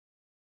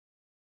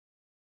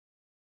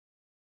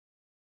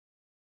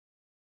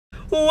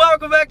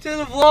Welcome back to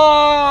the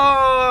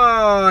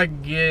vlog!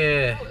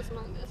 Yeah. That was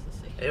not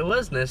necessary. It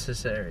was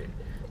necessary.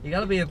 You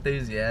gotta be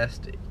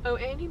enthusiastic. Oh,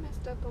 Andy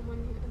messed up on one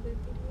of your other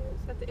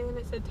videos. At the end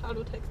it said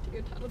title text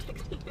here, title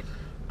text here.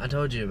 I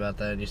told you about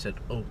that and you said,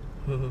 oh.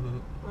 I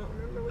don't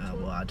remember which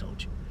one. Well, I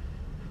told you.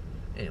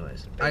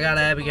 Anyways, I got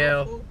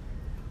Abigail.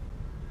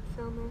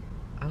 Summer.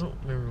 I don't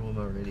remember when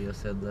my radio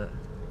said that.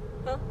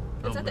 Huh?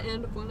 It's at the know.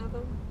 end of one of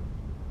them.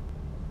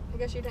 I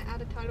guess you didn't add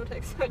a title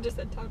text, so I just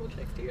said title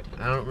text to your title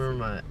I don't text.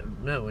 remember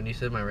no, when you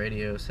said my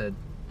radio said,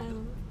 It I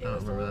don't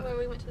was the remember one that. where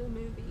we went to the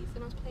movies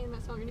and I was playing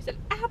that song and you said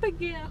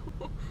Abigail!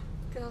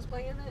 Because I was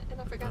playing it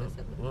and I forgot it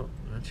said that. well,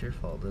 that's your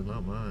fault then,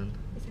 not mine.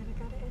 You said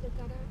I gotta edit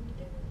that out and you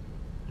didn't.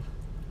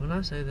 When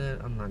I say that,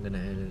 I'm not gonna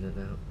edit it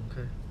out,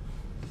 okay?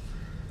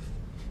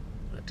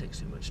 That takes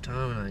too much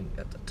time and I ain't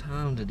got the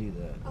time to do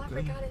that. Oh, I okay?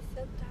 forgot it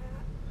said that.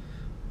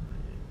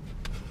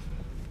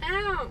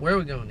 Ow! Where are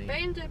we going to eat?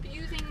 Bane's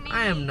abusing me.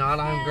 I am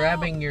not, I'm Help.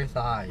 grabbing your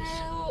thighs.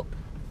 Help.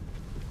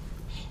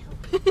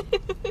 Help.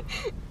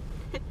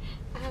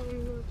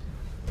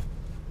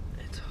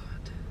 It's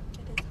hot.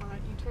 It is hot.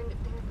 You turned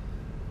it down.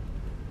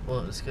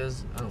 Well, it's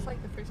because, It's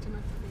like the first time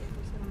I've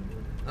ever said on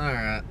here.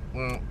 Alright,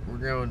 well, we're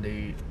going to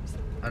eat.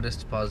 I just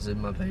deposited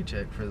my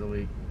paycheck for the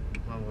week.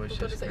 My voice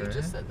You just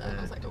just said that. And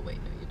I was like, oh wait,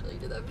 no, you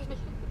deleted that video.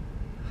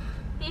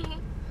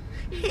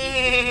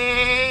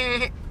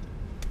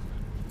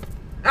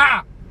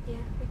 Ah! Yeah,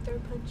 we throw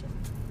punches.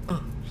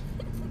 Oh.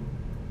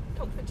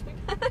 Don't punch me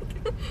back.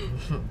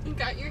 You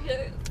got your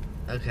hit.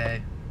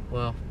 Okay,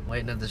 well,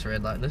 waiting at this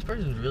red light. And this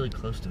person's really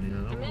close to me.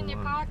 I don't I'm know in your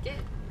why. pocket.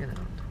 Get out.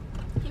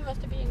 He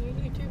must be in your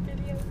YouTube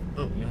video.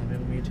 Oh, you have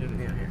him on YouTube?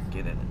 Yeah, here,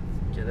 get in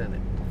it. Get in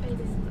it. Fade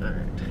it.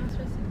 Alright. I'm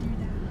supposed to do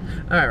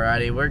that.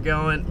 Alrighty, we're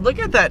going. Look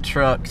at that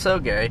truck, so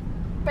gay.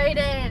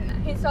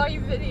 Baden, he saw you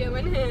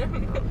videoing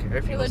him. I don't care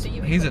if He looked at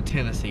you and he's a said-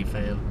 Tennessee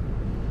fan.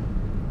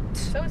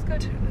 So is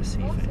Cody.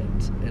 Tennessee Also.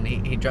 fans. And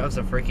he drives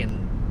a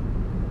freaking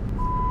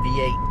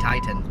V8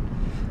 Titan.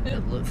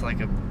 It looks like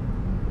a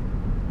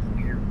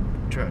weird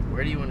truck.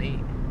 Where do you want to eat?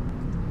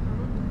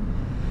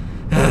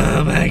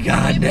 Oh my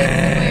god, You pick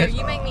somewhere. Dad.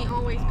 You make me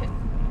always pick.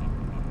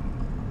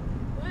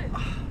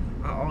 What?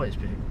 I always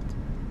pick.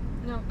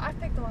 No, I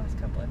picked the last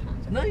couple of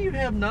times. No, you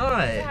have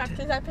not. Yeah,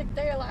 because I picked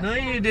there last No,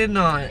 time. you did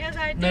not. Yes,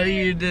 I did. No,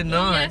 you did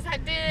not. Yes, I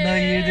did. No,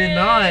 you did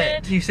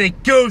not. You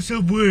said, go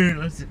somewhere.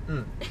 I said,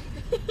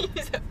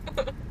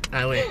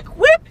 I went,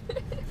 whip.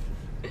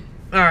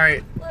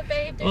 Alright. Look,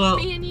 babe, there's Well-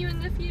 me and you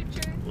in the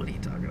future. What are you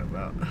talking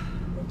about? The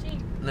Jeep.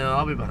 No,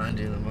 I'll be behind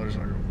you in the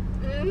motorcycle.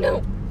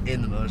 No.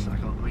 In the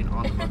motorcycle. I mean,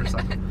 on the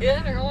motorcycle.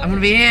 In or on I'm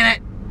gonna be in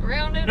it.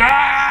 around it,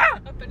 Ah!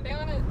 up and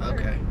down it. or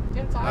Okay.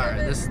 Inside Alright,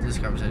 of it. this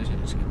conversation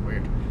is getting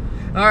weird.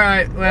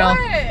 Alright, well,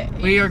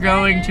 What? we are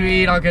going to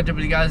eat. Excited. I'll catch up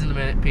with you guys in a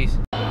minute. Peace.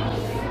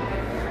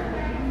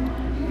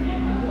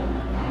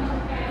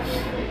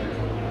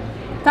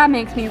 That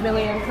makes me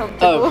really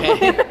uncomfortable.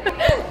 Okay.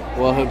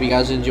 Well, hope you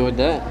guys enjoyed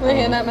that.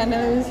 Looking at my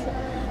nose.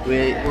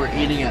 We're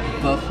eating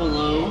at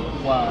Buffalo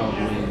Wild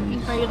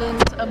Wings.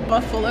 Brayden's a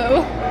buffalo.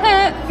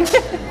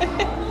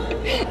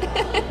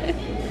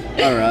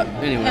 Alright,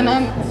 anyway. And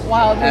I'm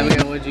wild.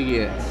 Abigail, what'd you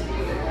get?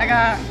 I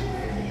got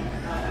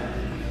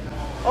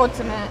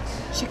ultimate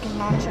chicken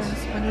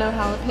nachos with no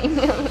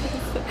jalapenos.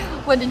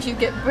 What did you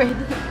get,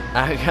 Brayden?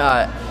 I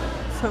got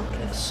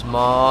Focus.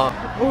 small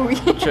Oh,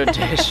 yeah.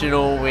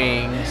 traditional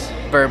wings,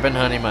 bourbon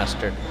honey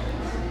mustard,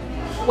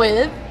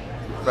 With?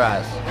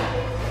 fries,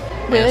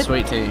 and With?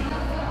 sweet tea.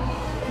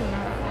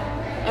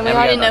 And we And we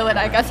already got know what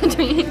I got to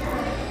drink.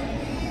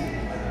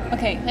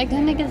 Okay, that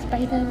gonna give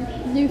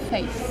Brayden new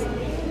face.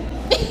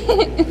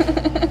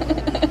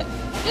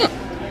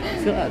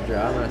 Feel how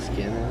dry my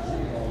skin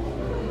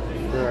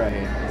is. Feel right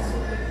here.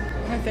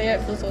 My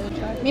face feels so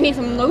dry. You need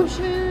some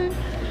lotion?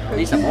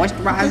 Need some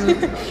moisturizer.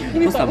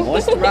 Put some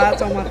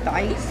moisturizer on my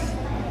face.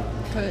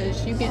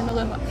 Cause you getting a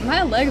little.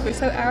 My legs were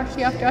so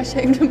ashy after I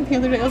shaved them the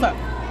other day. I was like,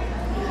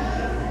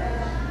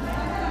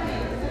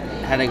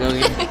 How'd it go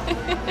again?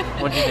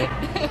 What'd you do?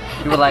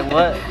 You were like,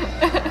 what?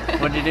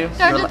 What'd you do? should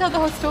You I were just like, tell the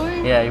whole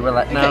story? yeah, you were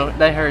like, no, Okay.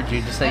 they heard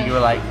you. Just say you were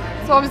like,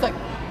 So I was like,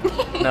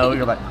 no, you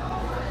were like.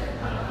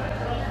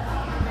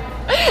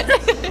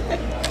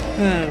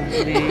 Oh,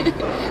 please.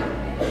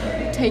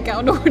 take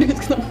out orders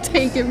because I'm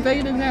taking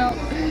Brayden out.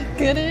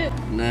 Get it?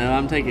 No,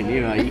 I'm taking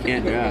you out. You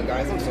can't drive.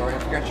 Guys, I'm sorry, I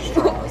forgot your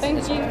straws.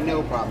 Thank you.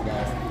 No problem,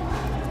 guys.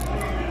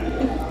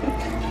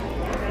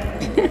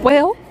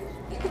 Well.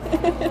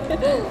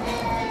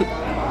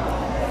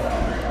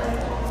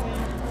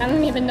 I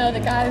don't even know the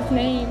guy's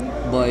name.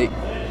 Blake.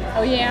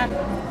 Oh yeah.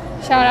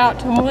 Shout out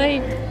to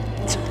Blake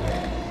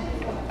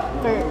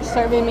for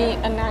serving me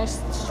a nice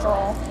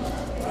straw.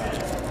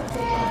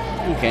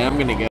 Okay, I'm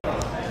gonna go.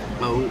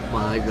 Oh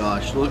my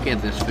gosh, look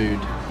at this food.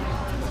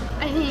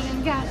 I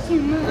ain't got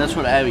too much. That's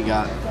what Abby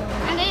got.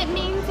 I didn't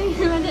mean to.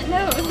 I didn't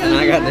know it was gonna And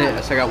I be got that.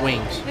 this. I got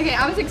wings. Okay,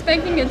 I was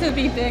expecting it to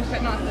be big,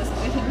 but not this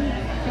big.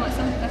 You want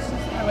some? That's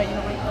just. Oh wait, you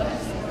don't like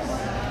lettuce.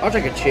 I'll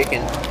take a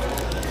chicken.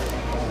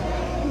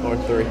 Or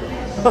 3.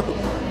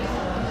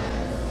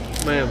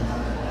 Ma'am.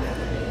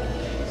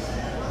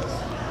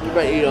 You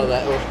better eat all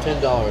that. It was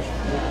 $10.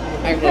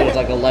 Actually, it was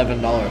like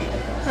 $11.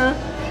 Huh?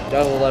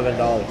 That was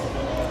 $11.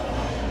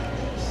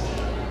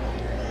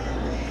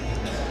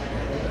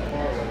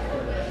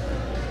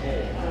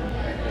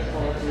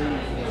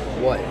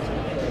 What?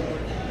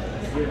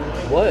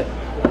 What?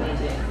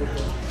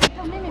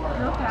 Don't make me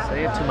feel bad.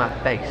 Say it to my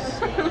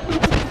face.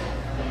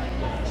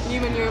 You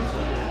and your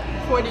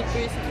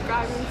 43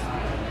 subscribers.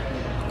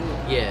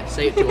 Yeah,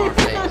 say it to our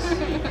face.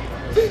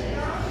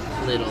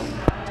 Little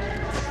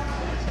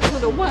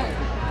Little what?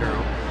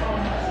 girl.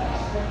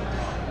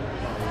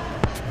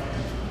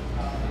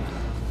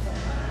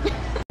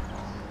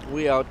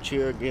 We out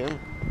here again.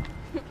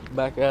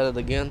 Back at it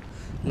again.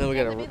 Now we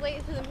gotta. be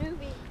late for the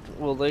movie.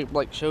 Well, they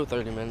like show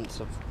 30 minutes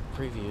of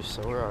previews,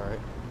 so we're alright.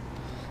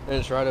 And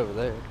it's right over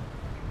there.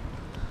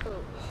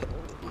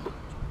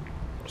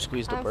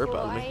 Squeezed a burp out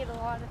of I me. ate a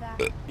lot of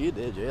that. You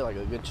did, you ate like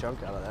a good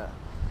chunk out of that.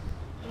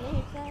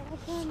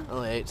 I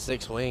only ate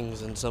 6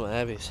 wings and some of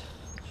Abby's.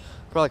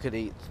 Probably could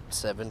eat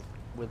 7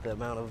 with the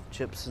amount of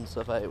chips and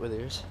stuff I ate with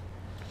yours.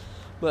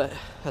 But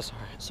that's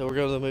alright. So we're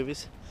going to the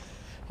movies.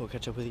 We'll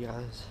catch up with you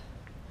guys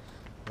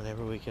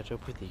whenever we catch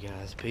up with you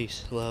guys.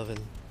 Peace, love, and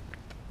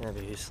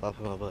Abby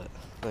slapping my butt.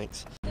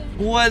 Thanks.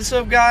 What's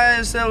up,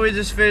 guys? So we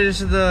just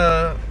finished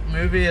the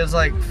movie. It's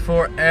like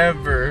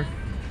forever.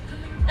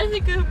 It's a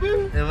good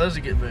movie. It was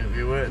a good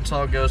movie. We went and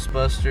saw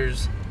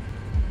Ghostbusters.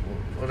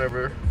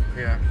 Whatever.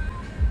 Yeah.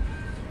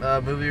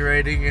 Movie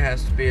rating, it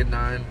has to be a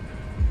 9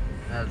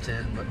 out of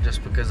 10, but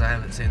just because I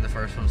haven't seen the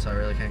first one, so I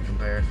really can't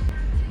compare.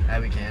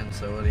 Abby can,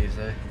 so what do you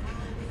say?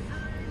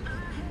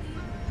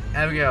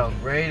 Abigail,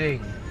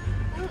 rating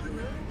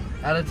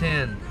out of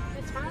 10.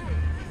 It's fine.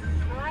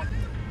 I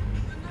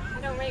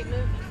don't rate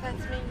movies,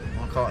 that's me.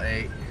 I'll call it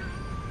 8.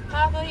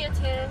 Probably a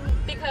 10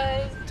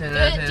 because 10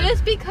 out of 10.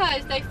 just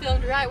because they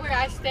filmed right where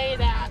I stayed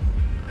at.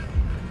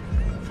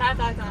 So I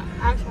thought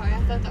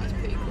that was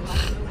pretty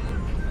cool.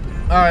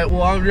 Alright,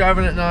 well, I'm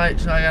driving at night,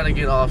 so I gotta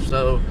get off,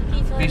 so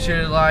be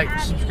sure to like,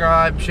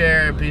 subscribe,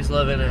 share, and peace,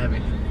 love, and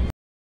Abby.